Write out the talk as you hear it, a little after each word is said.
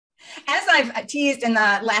I've teased in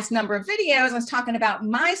the last number of videos, I was talking about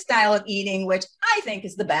my style of eating, which I think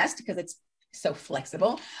is the best because it's so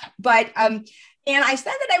flexible. But, and I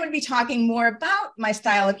said that I would be talking more about my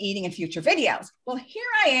style of eating in future videos. Well, here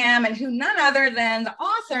I am, and who none other than the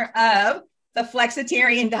author of the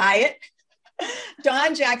Flexitarian Diet,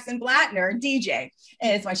 Dawn Jackson Blatner, DJ,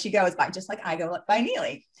 is what she goes by, just like I go by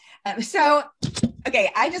Neily. So,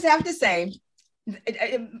 okay, I just have to say,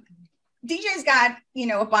 DJ's got,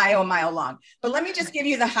 a bio a mile long, but let me just give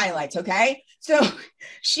you the highlights, okay? So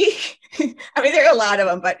she, there are a lot of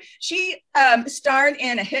them, but she starred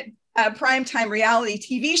in a hit primetime reality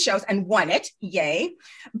TV shows and won it, yay.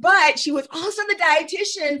 But she was also the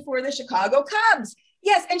dietitian for the Chicago Cubs.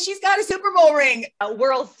 Yes, and she's got a Super Bowl ring. A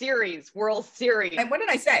World Series. And what did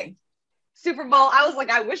I say? Super Bowl. I was like,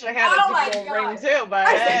 I wish I had a Super Bowl ring too, but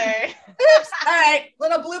hey. Oops. All right,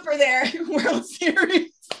 little blooper there. World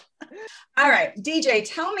Series. All right, DJ,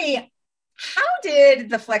 tell me, how did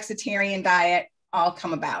the Flexitarian Diet all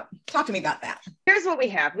come about? Talk to me about that. Here's what we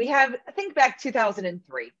have. I think back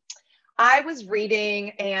 2003. I was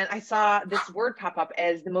reading and I saw this word pop up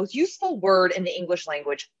as the most useful word in the English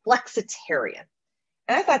language, flexitarian.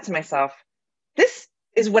 And I thought to myself, this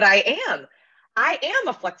is what I am. I am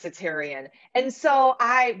a flexitarian. And so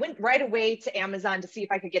I went right away to Amazon to see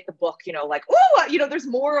if I could get the book, there's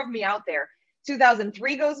more of me out there.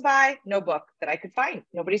 2003 goes by, no book that I could find.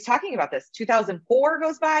 Nobody's talking about this. 2004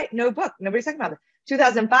 goes by, no book. Nobody's talking about this.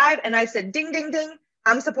 2005, and I said, ding, ding, ding,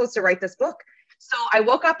 I'm supposed to write this book. So I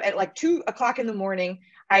woke up at like 2 o'clock in the morning.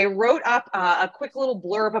 I wrote up a quick little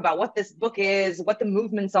blurb about what this book is, what the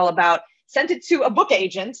movement's all about, sent it to a book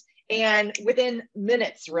agent, and within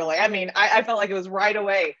minutes, really, I felt like it was right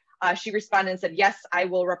away. She responded and said, yes, I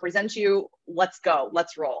will represent you. Let's go.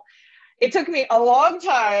 Let's roll. It took me a long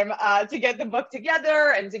time to get the book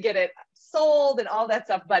together and to get it sold and all that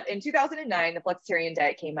stuff. But in 2009, the Flexitarian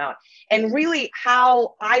Diet came out. And really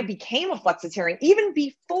how I became a flexitarian, even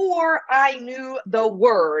before I knew the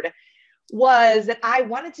word, was that I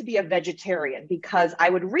wanted to be a vegetarian because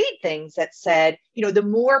I would read things that said, the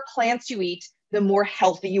more plants you eat, the more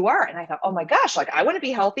healthy you are. And I thought, oh my gosh, I want to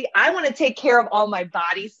be healthy. I want to take care of all my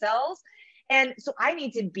body cells. And so I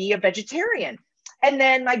need to be a vegetarian. And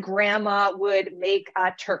then my grandma would make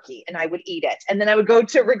turkey and I would eat it. And then I would go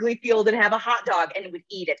to Wrigley Field and have a hot dog and would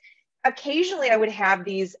eat it. Occasionally I would have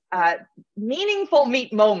these meaningful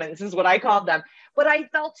meat moments is what I called them. But I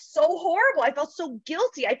felt so horrible. I felt so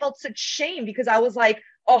guilty. I felt such shame because I was like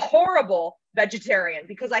a horrible vegetarian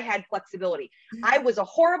because I had flexibility. I was a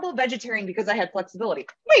horrible vegetarian because I had flexibility.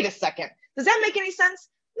 Wait a second. Does that make any sense?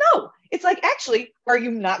 No, it's like, actually, are you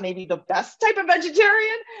not maybe the best type of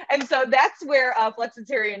vegetarian? And so that's where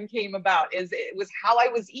Flexitarian came about, it was how I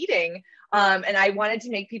was eating. And I wanted to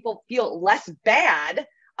make people feel less bad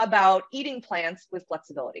about eating plants with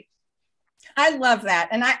flexibility. I love that.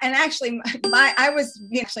 And I was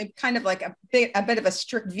actually kind of like a bit of a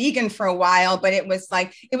strict vegan for a while, but it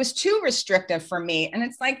was too restrictive for me. And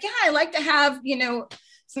it's like, yeah, I like to have,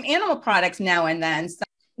 some animal products now and then. So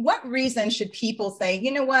what reason should people say,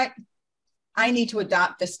 you know what, I need to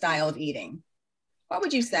adopt this style of eating? What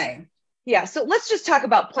would you say? Yeah, so let's just talk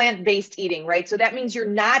about plant-based eating, right? So that means you're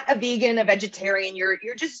not a vegan, a vegetarian, you're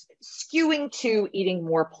just skewing to eating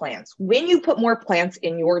more plants. When you put more plants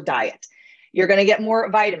in your diet, you're going to get more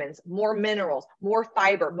vitamins, more minerals, more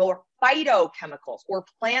fiber, more phytochemicals or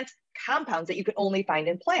plant compounds that you can only find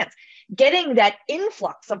in plants. Getting that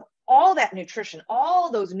influx of all that nutrition,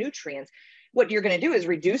 all those nutrients, what you're going to do is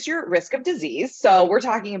reduce your risk of disease. So we're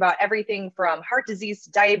talking about everything from heart disease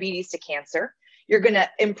to diabetes to cancer. You're going to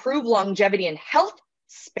improve longevity and health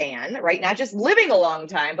span, right? Not just living a long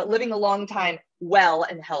time, but living a long time well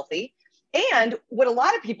and healthy. And what a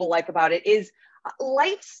lot of people like about it is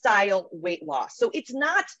lifestyle weight loss. So it's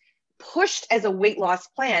not pushed as a weight loss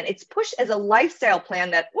plan. It's pushed as a lifestyle plan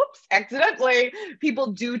that, whoops, accidentally,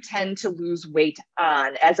 people do tend to lose weight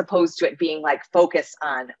on, as opposed to it being like focus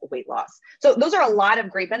on weight loss. So those are a lot of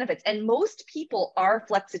great benefits. And most people are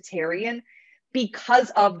flexitarian because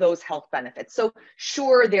of those health benefits. So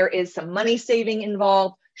sure, there is some money saving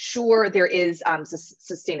involved. Sure, there is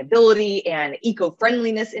sustainability and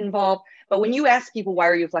eco-friendliness involved. But when you ask people, why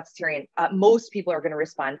are you flexitarian? Most people are going to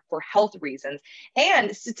respond for health reasons.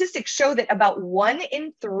 And statistics show that about 1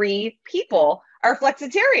 in 3 people are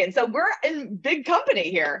flexitarian. So we're in big company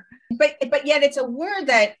here. But yet it's a word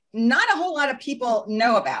that not a whole lot of people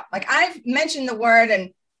know about. Like I've mentioned the word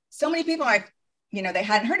and so many people are, they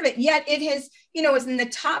hadn't heard of it, yet it has, was in the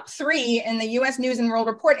top 3 in the US News and World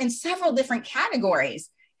Report in several different categories.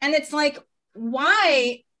 And it's like,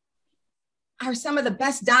 why are some of the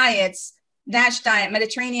best diets DASH diet,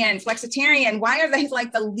 Mediterranean, Flexitarian, why are they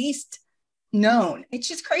like the least known? It's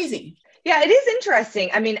just crazy. Yeah, it is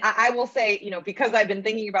interesting. I mean, I will say, you know, because I've been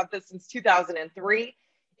thinking about this since 2003,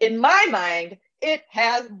 in my mind, it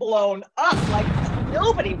has blown up. Like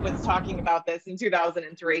nobody was talking about this in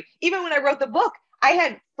 2003. Even when I wrote the book, I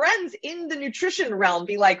had friends in the nutrition realm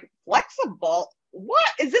be like, flexible?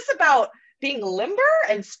 What is this about? Being limber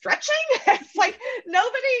and stretching? It's like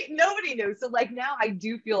nobody knew. So like now I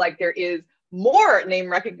do feel like there is more name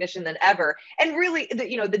recognition than ever. And really,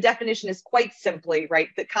 the definition is quite simply, right,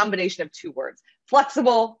 the combination of two words,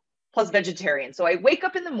 flexible plus vegetarian. So I wake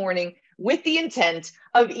up in the morning with the intent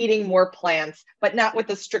of eating more plants, but not with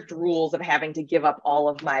the strict rules of having to give up all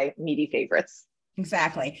of my meaty favorites.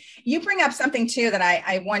 Exactly. You bring up something too that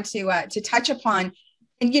I want to touch upon.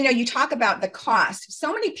 And, you talk about the cost.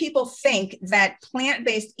 So many people think that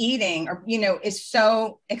plant-based eating is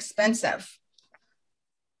so expensive.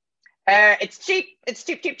 It's cheap. It's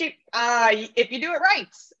cheap. If you do it right,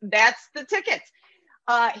 that's the ticket.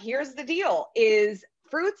 Here's the deal is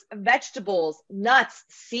fruits, vegetables, nuts,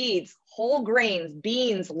 seeds, whole grains,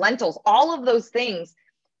 beans, lentils, all of those things,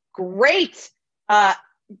 great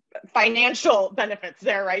financial benefits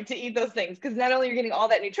there, right? To eat those things. Because not only are you getting all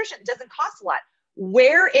that nutrition, it doesn't cost a lot.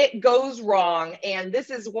 Where it goes wrong, and this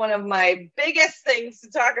is one of my biggest things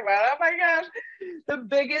to talk about. Oh my gosh. The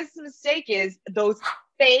biggest mistake is those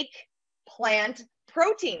fake plant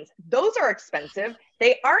proteins. Those are expensive.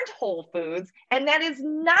 They aren't whole foods. And that is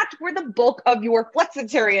not where the bulk of your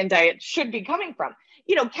flexitarian diet should be coming from.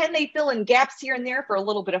 Can they fill in gaps here and there for a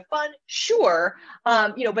little bit of fun? Sure.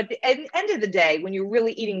 But at the end of the day, when you're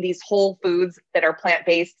really eating these whole foods that are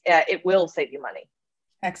plant-based, it will save you money.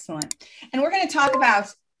 Excellent. And we're going to talk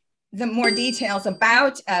about the more details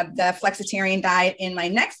about the flexitarian diet in my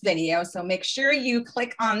next video. So make sure you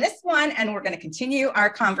click on this one and we're going to continue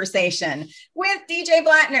our conversation with DJ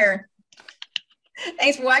Blatner.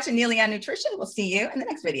 Thanks for watching Neily on Nutrition. We'll see you in the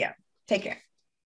next video. Take care.